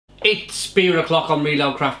It's beer o'clock on Real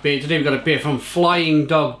Ale Craft Beer. Today we've got a beer from Flying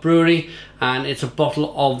Dog Brewery, and it's a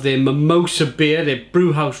bottle of their Mimosa beer, their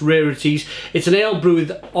Brewhouse Rarities. It's an ale brew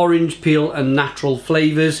with orange peel and natural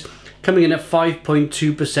flavours, coming in at 5.2%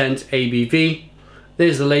 ABV.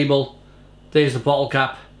 There's the label, there's the bottle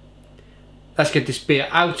cap. Let's get this beer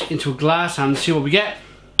out into a glass and see what we get.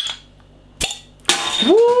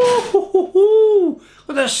 Woo! Look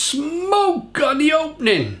at the smoke on the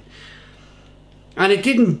opening. And it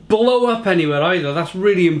didn't blow up anywhere either. That's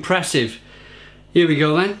really impressive. Here we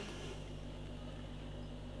go then.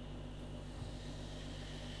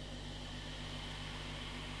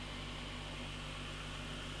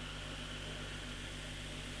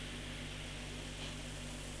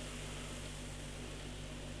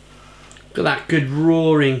 Look at that good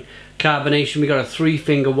roaring carbonation. We got a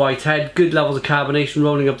 3-finger white head, good levels of carbonation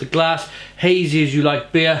rolling up the glass. Hazy as you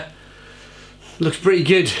like beer. Looks pretty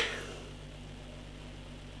good.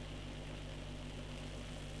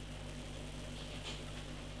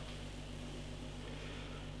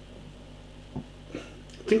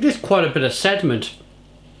 I think there's quite a bit of sediment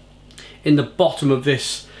in the bottom of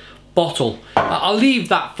this bottle. I'll leave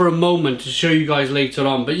that for a moment to show you guys later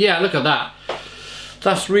on, but yeah, look at that.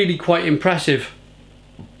 That's really quite impressive.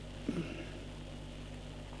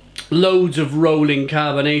 Loads of rolling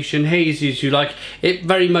carbonation, hazy as you like. It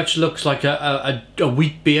very much looks like a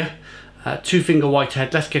wheat beer. 2-finger white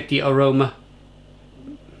head. Let's get the aroma.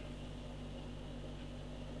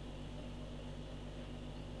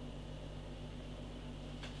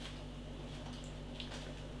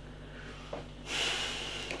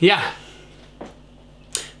 Yeah,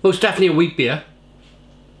 most definitely a wheat beer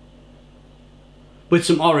with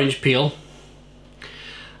some orange peel,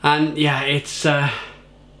 and yeah, it's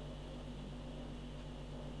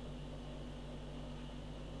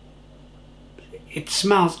it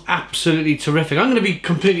smells absolutely terrific. I'm going to be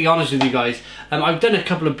completely honest with you guys. I've done a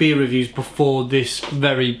couple of beer reviews before this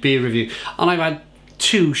very beer review, and I've had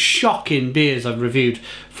 2 shocking beers I've reviewed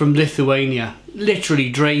from Lithuania, literally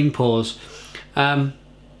drain pours.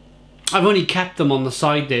 I've only kept them on the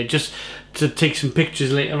side there just to take some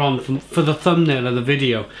pictures later on for the thumbnail of the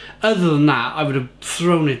video. Other than that, I would have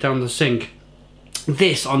thrown it down the sink.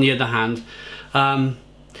 This, on the other hand,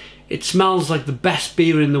 it smells like the best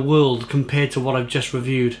beer in the world compared to what I've just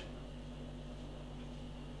reviewed.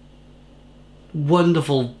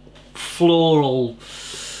 Wonderful floral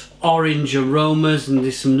orange aromas, and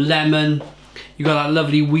there's some lemon. You got that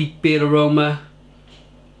lovely wheat beer aroma.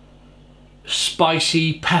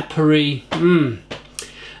 Spicy, peppery.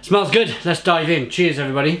 Smells good. Let's dive in. Cheers,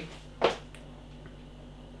 everybody.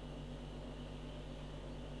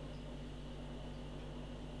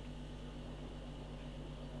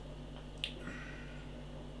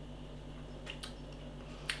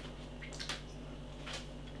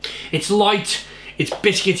 It's light, it's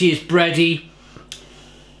biscuity, it's bready.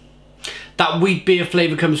 That wheat beer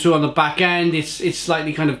flavour comes through on the back end. It's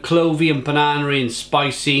slightly kind of clovey and banana-y and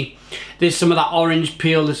spicy. There's some of that orange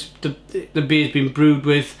peel the beer's been brewed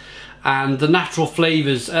with, and the natural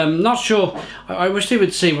flavours. Not sure, I wish they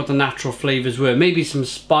would say what the natural flavours were. Maybe some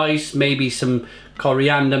spice, maybe some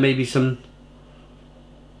coriander, maybe some...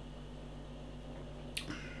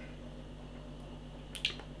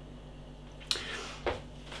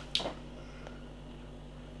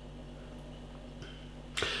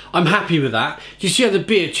 I'm happy with that. Do you see how the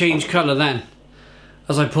beer changed colour then?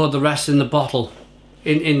 As I poured the rest in the bottle.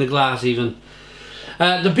 In the glass even.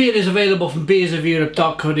 The beer is available from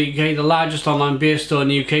beersofeurope.co.uk, the largest online beer store in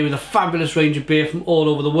the UK, with a fabulous range of beer from all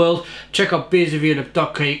over the world. Check out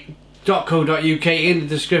beersofeurope.co.uk in the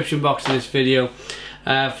description box of this video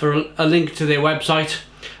for a link to their website.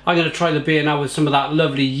 I'm going to try the beer now with some of that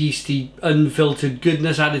lovely yeasty unfiltered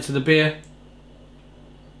goodness added to the beer.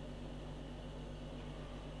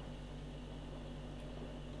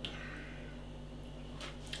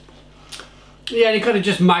 Yeah, and it kind of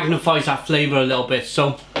just magnifies that flavour a little bit.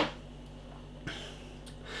 So,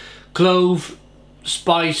 clove,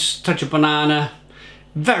 spice, touch of banana,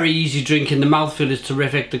 very easy drinking. The mouthfeel is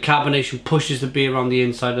terrific. The carbonation pushes the beer on the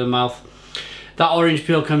inside of the mouth. That orange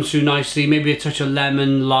peel comes through nicely. Maybe a touch of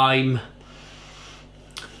lemon, lime,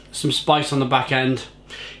 some spice on the back end.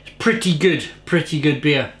 It's pretty good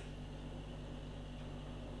beer.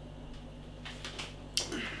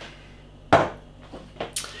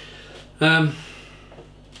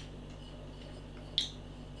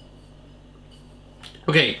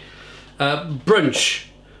 Okay, brunch.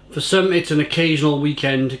 For some, it's an occasional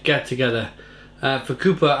weekend get-together. For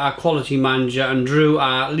Cooper, our quality manager, and Drew,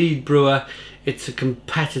 our lead brewer, it's a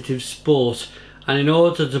competitive sport. And in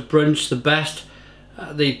order to brunch the best,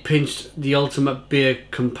 they pinched the ultimate beer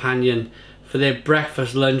companion for their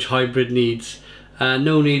breakfast lunch hybrid needs.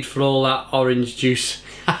 No need for all that orange juice.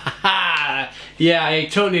 Yeah, I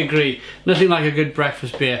totally agree. Nothing like a good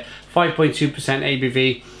breakfast beer.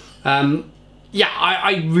 5.2% ABV. Yeah,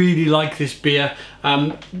 I really like this beer.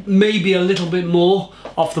 Maybe a little bit more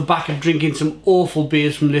off the back of drinking some awful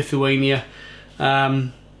beers from Lithuania.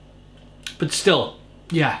 But still,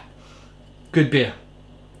 yeah, good beer.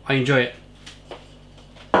 I enjoy it.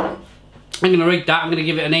 I'm going to rate that. I'm going to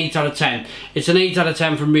give it an 8 out of 10. It's an 8 out of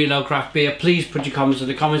 10 from Real Ale Craft Beer. Please put your comments in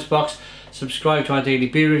the comments box. Subscribe to our daily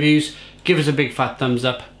beer reviews. Give us a big fat thumbs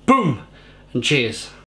up. Boom! And cheers.